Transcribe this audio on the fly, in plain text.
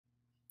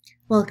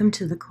Welcome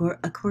to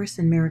A Course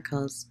in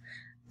Miracles,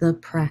 the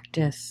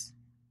practice.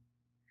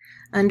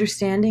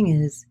 Understanding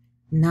is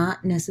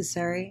not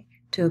necessary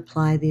to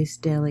apply these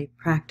daily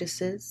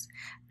practices.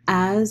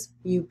 As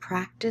you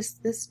practice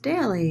this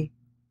daily,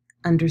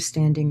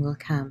 understanding will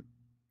come.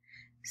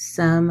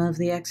 Some of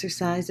the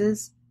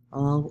exercises,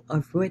 all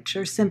of which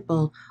are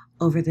simple,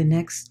 over the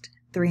next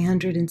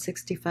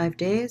 365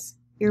 days,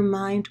 your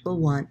mind will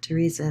want to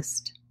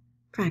resist.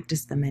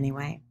 Practice them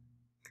anyway.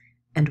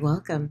 And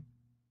welcome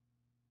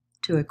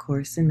to A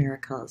Course in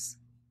Miracles,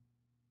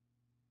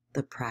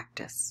 the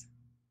practice.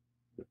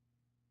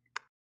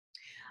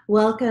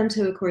 Welcome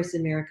to A Course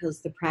in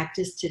Miracles, the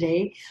practice.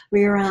 Today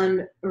we are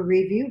on a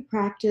review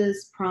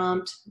practice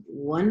prompt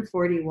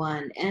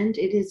 141, and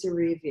it is a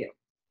review.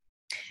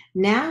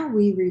 Now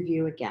we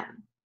review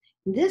again.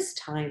 This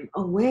time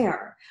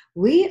aware.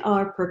 We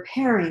are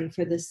preparing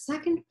for the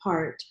second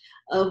part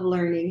of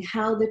learning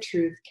how the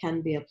truth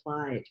can be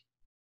applied.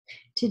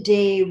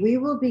 Today we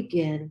will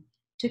begin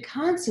to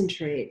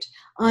concentrate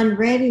on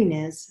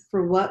readiness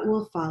for what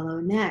will follow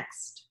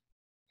next.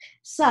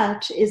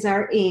 Such is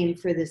our aim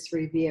for this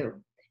review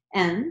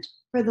and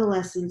for the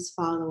lessons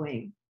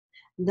following.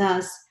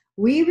 Thus,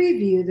 we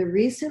review the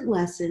recent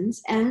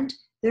lessons and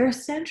their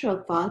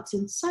central thoughts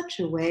in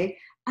such a way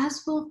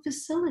as will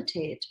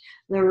facilitate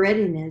the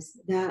readiness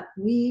that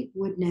we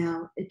would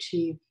now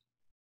achieve.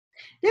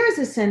 There is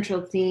a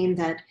central theme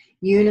that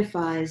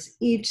unifies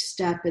each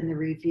step in the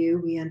review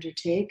we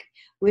undertake,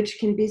 which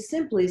can be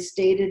simply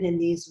stated in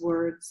these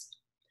words: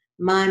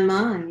 my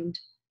mind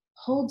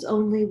holds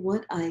only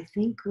what I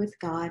think with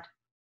God.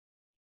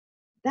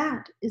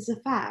 That is a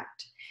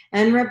fact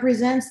and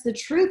represents the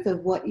truth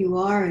of what you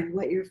are and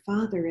what your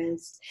Father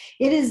is.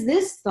 It is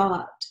this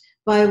thought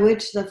by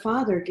which the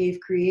Father gave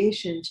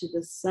creation to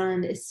the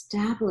Son,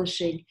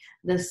 establishing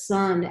the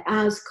Son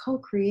as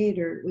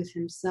co-creator with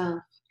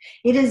himself.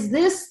 It is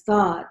this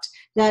thought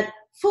that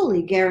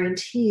fully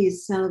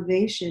guarantees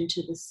salvation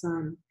to the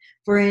Son,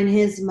 for in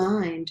his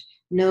mind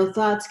no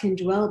thoughts can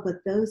dwell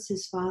but those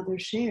his Father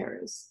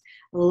shares.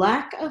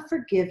 Lack of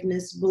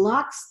forgiveness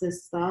blocks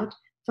this thought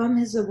from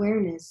his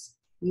awareness,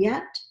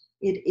 yet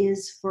it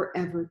is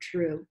forever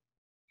true.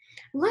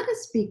 Let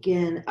us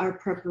begin our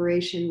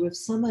preparation with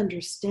some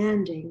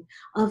understanding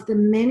of the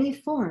many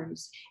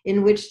forms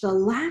in which the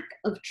lack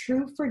of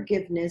true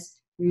forgiveness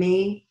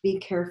may be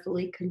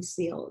carefully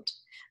concealed.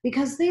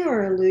 Because they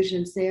are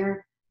illusions, they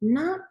are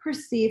not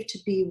perceived to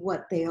be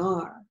what they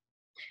are.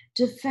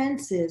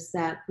 Defenses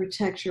that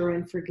protect your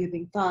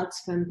unforgiving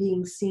thoughts from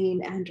being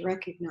seen and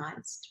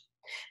recognized.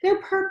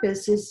 Their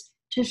purpose is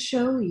to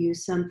show you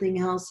something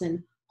else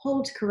and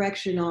hold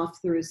correction off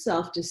through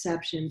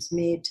self-deceptions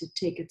made to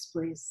take its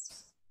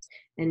place.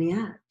 And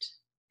yet,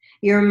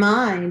 your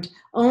mind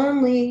holds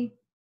only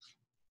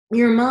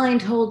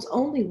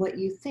what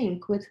you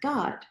think with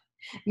God.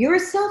 Your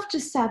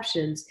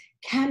self-deceptions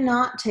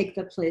cannot take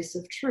the place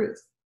of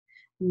truth,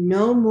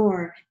 no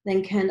more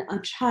than can a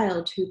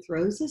child who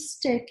throws a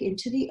stick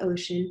into the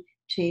ocean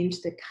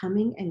change the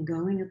coming and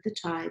going of the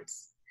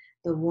tides,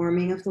 the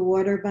warming of the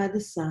water by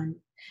the sun,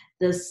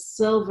 the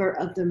silver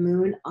of the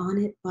moon on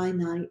it by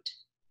night.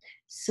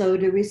 So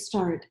do we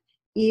start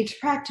each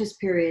practice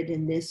period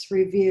in this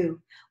review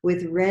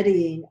with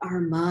readying our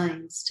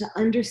minds to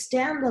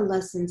understand the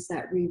lessons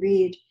that we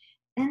read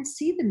and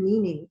see the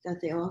meaning that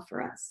they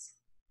offer us.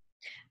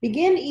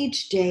 Begin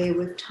each day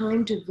with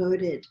time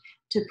devoted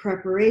to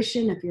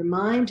preparation of your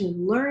mind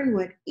and learn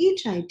what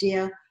each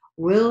idea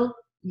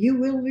you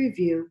will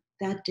review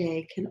that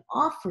day can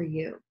offer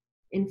you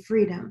in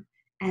freedom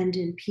and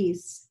in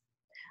peace.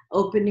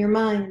 Open your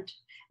mind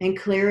and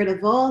clear it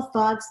of all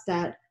thoughts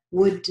that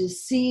would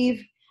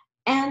deceive,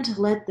 and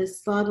let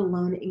this thought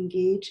alone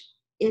engage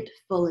it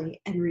fully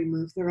and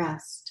remove the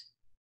rest.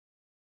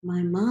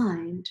 My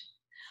mind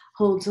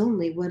holds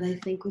only what I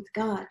think with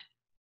God.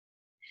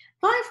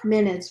 5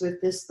 minutes with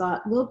this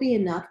thought will be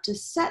enough to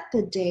set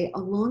the day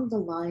along the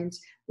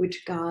lines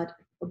which God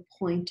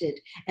appointed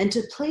and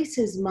to place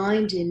his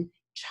mind in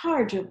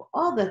charge of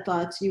all the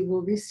thoughts you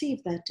will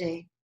receive that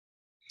day.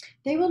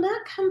 They will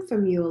not come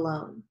from you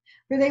alone,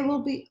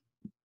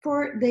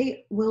 for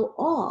they will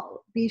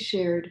all be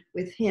shared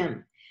with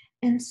him.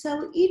 And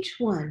so each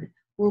one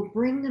will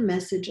bring the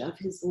message of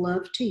his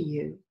love to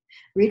you,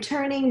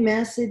 returning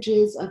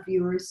messages of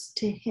yours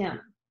to him.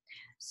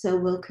 So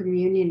will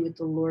communion with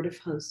the Lord of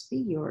hosts be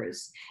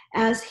yours,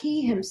 as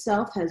he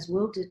himself has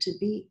willed it to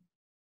be.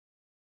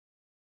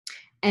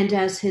 And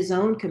as his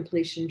own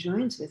completion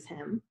joins with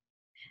him,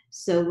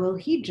 so will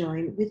he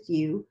join with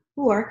you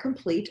who are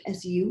complete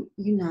as you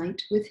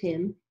unite with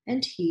him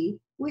and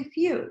he with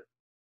you.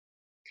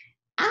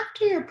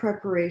 After your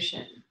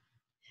preparation,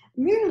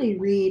 merely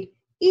read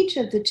each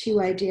of the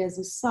 2 ideas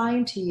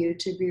assigned to you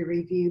to be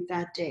reviewed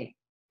that day.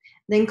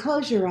 Then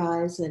close your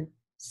eyes and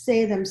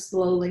say them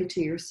slowly to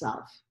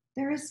yourself.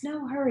 There is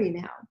no hurry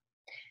now,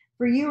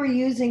 for you are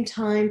using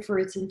time for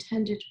its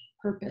intended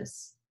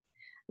purpose.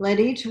 Let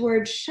each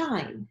word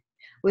shine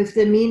with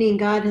the meaning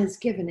God has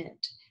given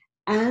it,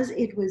 as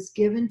it was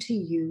given to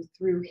you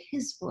through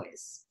his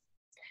voice.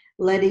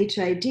 Let each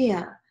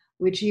idea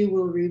which you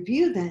will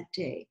review that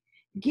day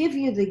give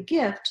you the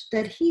gift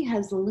that he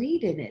has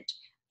laid in it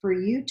for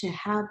you to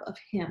have of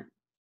him.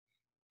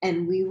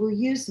 And we will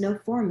use no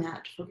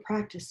format for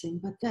practicing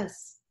but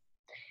this.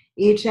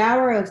 Each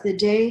hour of the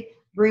day,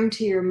 bring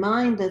to your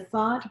mind the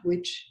thought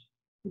with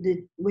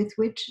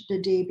which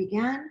the day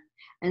began,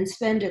 and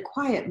spend a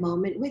quiet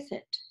moment with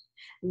it.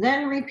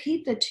 Then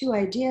repeat the 2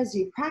 ideas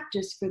you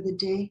practiced for the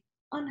day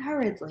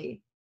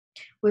unhurriedly,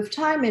 with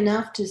time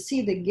enough to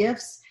see the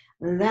gifts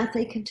that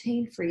they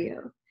contain for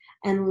you,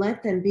 and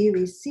let them be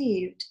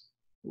received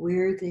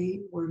where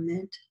they were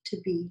meant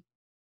to be.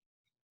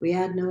 We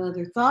add no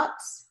other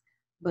thoughts,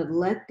 but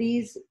let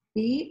these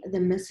be the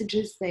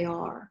messages they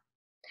are.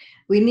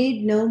 We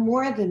need no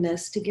more than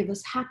this to give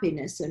us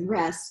happiness and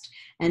rest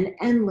and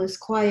endless,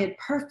 quiet,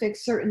 perfect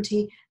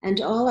certainty,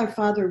 and all our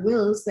Father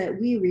wills that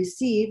we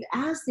receive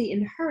as the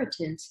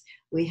inheritance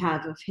we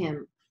have of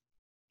him.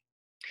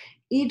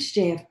 Each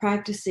day of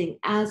practicing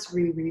as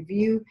we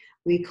review,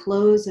 we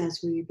close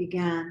as we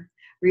began,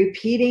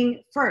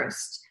 repeating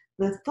first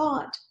the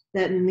thought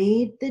that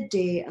made the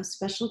day a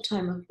special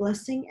time of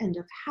blessing and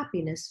of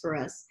happiness for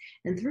us,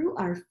 and through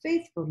our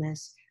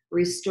faithfulness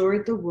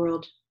restored the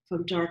world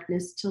from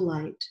darkness to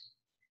light,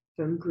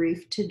 from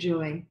grief to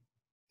joy,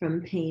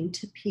 from pain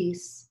to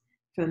peace,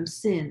 from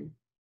sin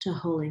to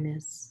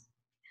holiness.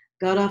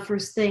 God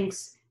offers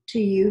thanks to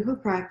you who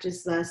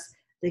practice thus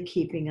the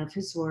keeping of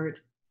his word.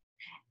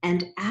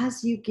 And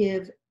as you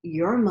give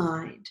your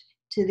mind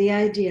to the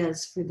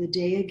ideas for the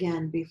day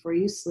again before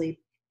you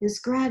sleep, his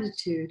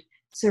gratitude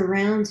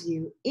surrounds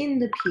you in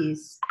the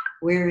peace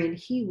wherein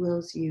he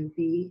wills you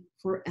be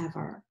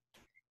forever,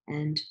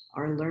 and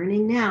are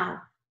learning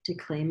now to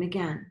claim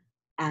again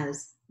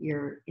as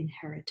your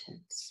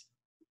inheritance.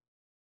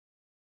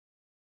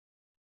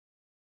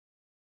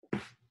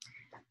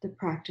 The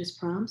practice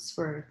prompts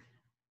for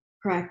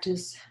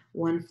practice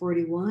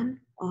 141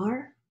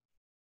 are: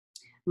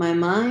 my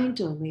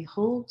mind only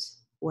holds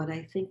what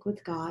I think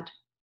with God.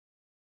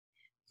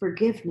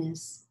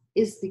 Forgiveness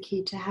is the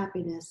key to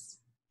happiness.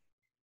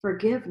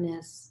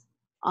 Forgiveness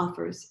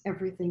offers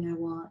everything I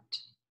want.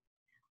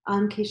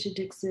 I'm Keisha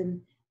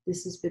Dixon.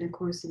 This has been A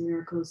Course in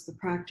Miracles, the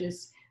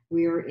practice.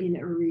 We are in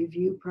a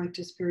review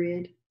practice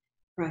period.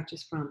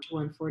 Practice prompt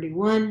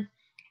 141.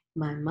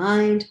 My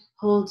mind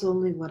holds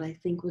only what I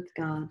think with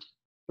God.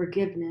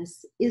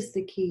 Forgiveness is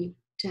the key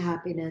to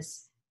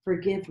happiness.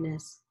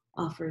 Forgiveness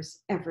offers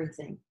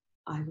everything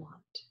I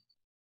want.